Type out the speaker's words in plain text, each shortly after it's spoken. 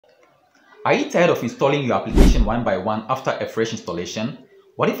Are you tired of installing your application one by one after a fresh installation?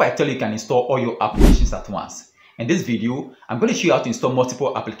 What if I tell you can install all your applications at once? In this video, I'm going to show you how to install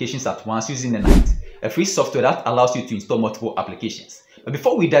multiple applications at once using Ninite, a free software that allows you to install multiple applications. But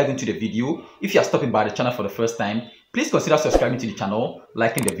before we dive into the video, if you are stopping by the channel for the first time, please consider subscribing to the channel,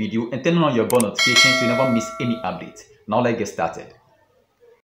 liking the video, and turning on your bell notifications so you never miss any update. Now let's get started.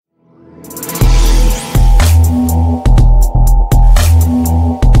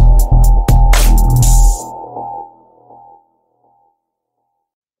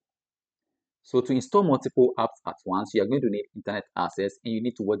 So to install multiple apps at once, you are going to need internet access and you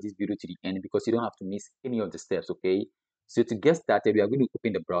need to watch this video to the end because you don't have to miss any of the steps, okay? So to get started, we are going to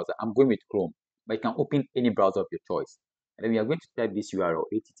open the browser. I'm going with Chrome, but you can open any browser of your choice. And then we are going to type this URL,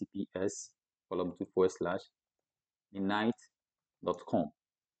 https://ninite.com.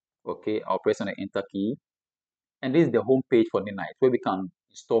 Okay, I'll press on the enter key. And this is the home page for Ninite where we can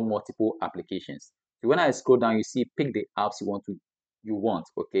install multiple applications. So when I scroll down, you see pick the apps you want.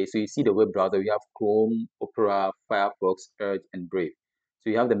 Okay, so you see the web browser. We have Chrome, Opera, Firefox, Edge, and Brave.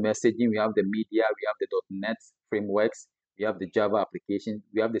 So you have the messaging, we have the media, we have the .NET frameworks, we have the Java application,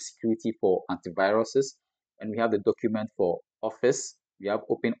 we have the security for antiviruses, and we have the document for Office. We have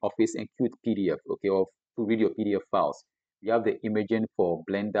Open Office and Qt PDF. Okay, or to read your PDF files. We have the imaging for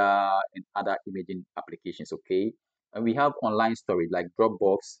Blender and other imaging applications. Okay, and we have online storage like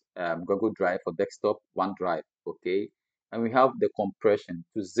Dropbox, Google Drive for desktop, OneDrive. Okay, and we have the compression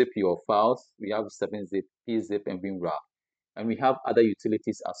to zip your files. We have 7-zip, pzip, and WinRAR. And we have other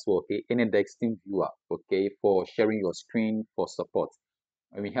utilities as well. Okay, indexing viewer. Okay, for sharing your screen for support.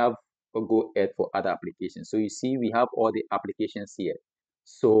 And we have Go Ahead for other applications. So you see, we have all the applications here.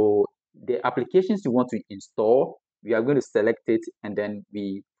 So the applications you want to install, we are going to select it and then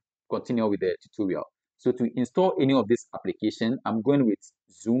we continue with the tutorial. So to install any of this application, I'm going with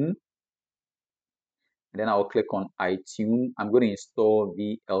Zoom. And then I'll click on iTunes. I'm going to install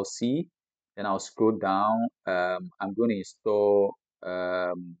VLC. Then I'll scroll down. I'm going to install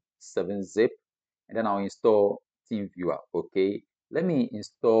 7-zip. And then I'll install TeamViewer. Okay. Let me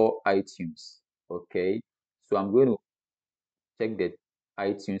install iTunes. Okay. So I'm going to check the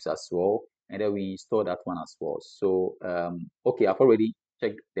iTunes as well. And then we install that one as well. So, okay, I've already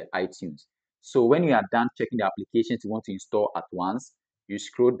checked the iTunes. So when you are done checking the applications you want to install at once, you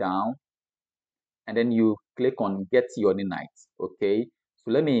scroll down and then you click on get your Ninite. Okay, so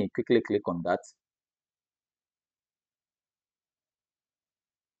let me quickly click on that.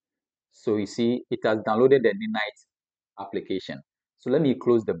 So you see it has downloaded the Ninite application. So let me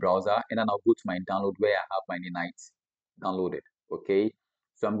close the browser and then I'll go to my download where I have my Ninite downloaded. Okay,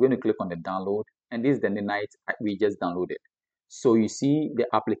 so I'm going to click on the download and this is the Ninite we just downloaded. So you see the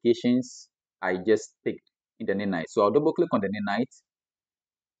applications I just picked in the Ninite. So I'll double click on the Ninite.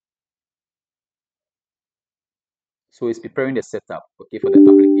 So it's preparing the setup, okay, for the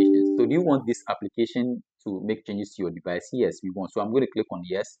application. So do you want this application to make changes to your device? Yes, we want. So I'm going to click on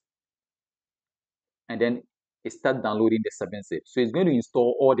yes. And then it start downloading the 7-zip. So it's going to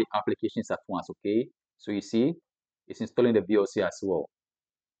install all the applications at once, okay? So you see, it's installing the VLC as well,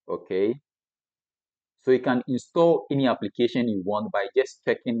 okay? So you can install any application you want by just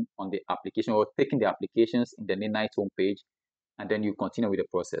checking on the application or taking the applications in the Ninite homepage, and then you continue with the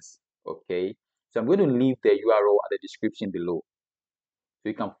process, okay? So I'm going to leave the URL at the description below, so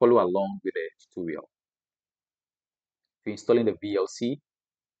you can follow along with the tutorial. So installing the VLC.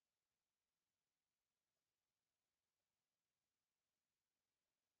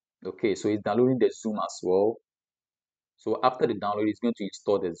 Okay, so it's downloading the Zoom as well. So after the download, it's going to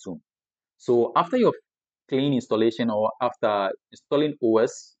install the Zoom. So after your clean installation or after installing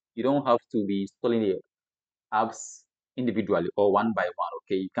OS, you don't have to be installing the apps individually or one by one.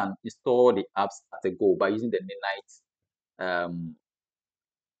 Okay, you can install the apps at a go by using the Ninite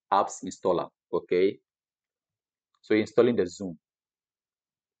apps installer. Okay, so installing the Zoom.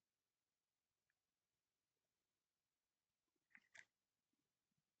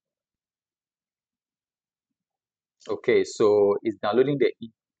 Okay, so it's downloading the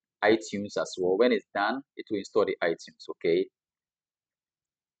iTunes as well. When it's done, it will install the iTunes. Okay.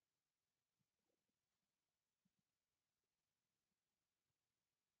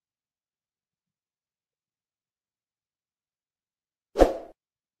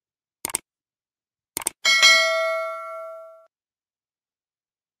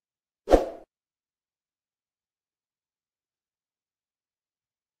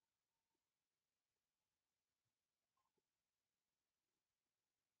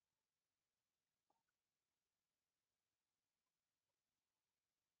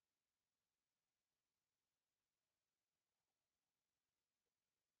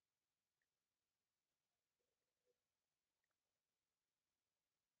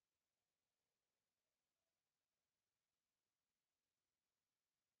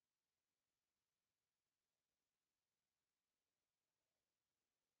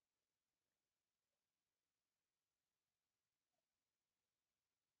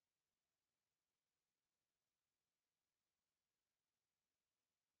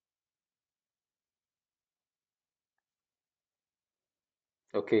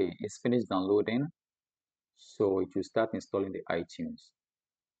 Okay, it's finished downloading. So it will start installing the iTunes.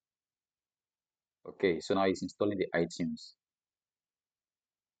 Okay, so now it's installing the iTunes.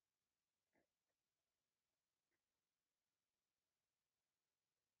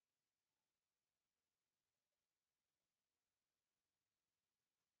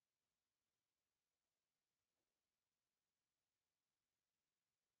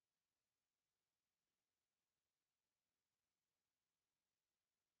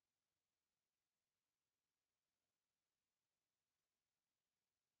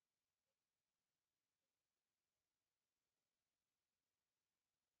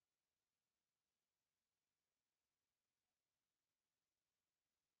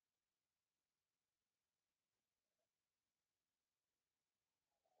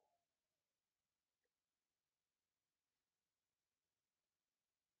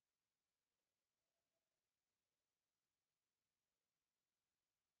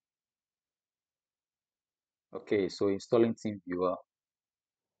 Okay, so installing TeamViewer.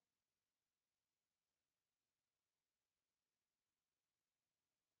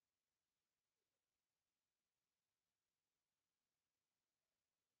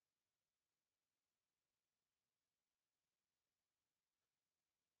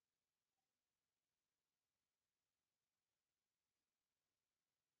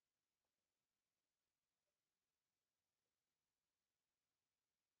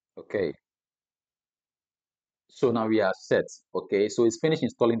 Okay, so now we are set. Okay, so it's finished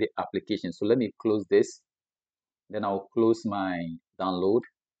installing the application. So let me close this. Then I'll close my download.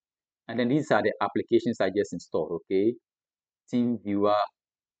 And then these are the applications I just installed. Okay, TeamViewer,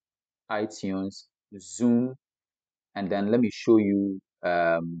 iTunes, Zoom, and then let me show you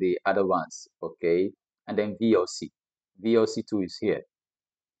the other ones. Okay, and then VLC. VLC2 is here.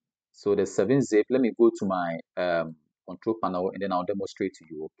 So the 7-zip, let me go to my control panel and then I'll demonstrate to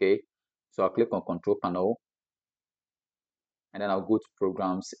you. Okay, so I'll click on control panel and then I'll go to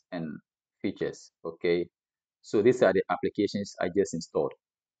programs and features. Okay, so these are the applications I just installed: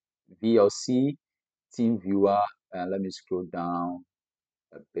 VLC, TeamViewer, and let me scroll down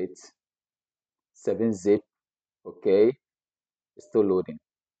a bit. 7-zip. Okay, it's still loading.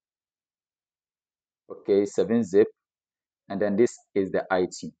 Okay, 7-zip, and then this is the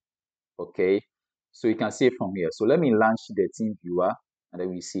IT. Okay, so you can see it from here. So let me launch the TeamViewer and then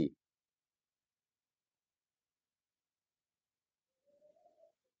we see.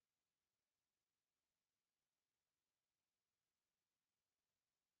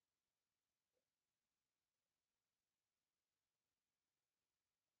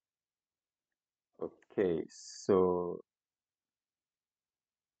 Okay, so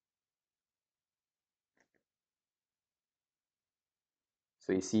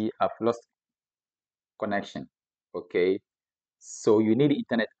you see I've lost connection. Okay, so you need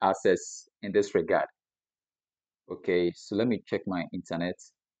internet access in this regard. Okay, so let me check my internet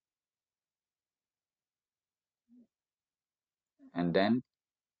and then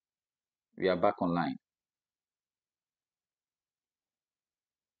we are back online.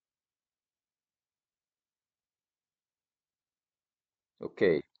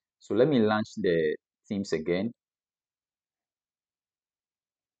 Okay, so let me launch the Teams again.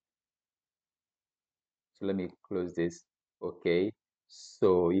 So let me close this. Okay,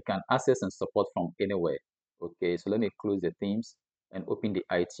 so you can access and support from anywhere. Okay, so let me close the Teams and open the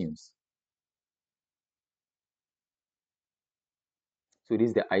iTunes. So this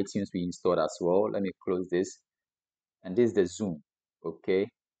is the iTunes we installed as well. Let me close this, and this is the Zoom. Okay,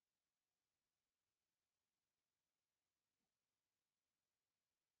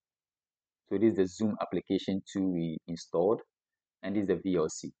 so this is the Zoom application too we installed, and this is the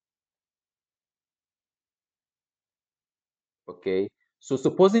VLC. Okay, so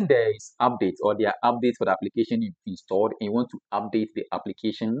supposing there is updates or there are updates for the application you've installed and you want to update the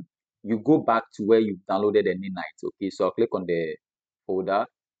application, you go back to where you've downloaded the Ninite. Okay, so I'll click on the folder,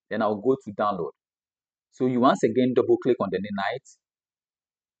 then I'll go to download. So you once again double click on the Ninite,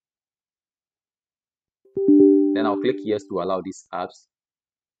 then I'll click yes to allow these apps.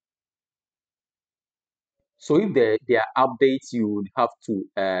 So if there are updates you would have to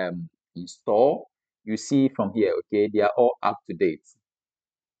install, you see from here, okay, they are all up to date.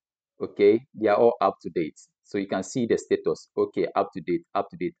 Okay, they are all up to date. So you can see the status. Okay, up to date, up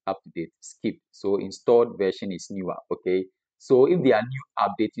to date, up to date. Skip. So installed version is newer. Okay, so if there are new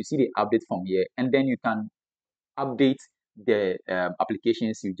updates, you see the update from here, and then you can update the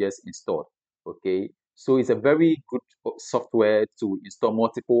applications you just installed. Okay, so it's a very good software to install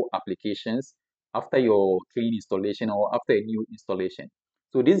multiple applications after your clean installation or after a new installation.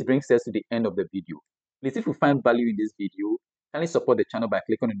 So this brings us to the end of the video. Please, if you find value in this video, Kindly support the channel by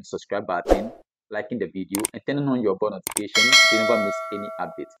clicking on the subscribe button, liking the video, and turning on your bell notification to never miss any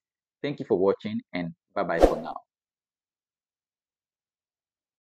update. Thank you for watching, and bye bye for now.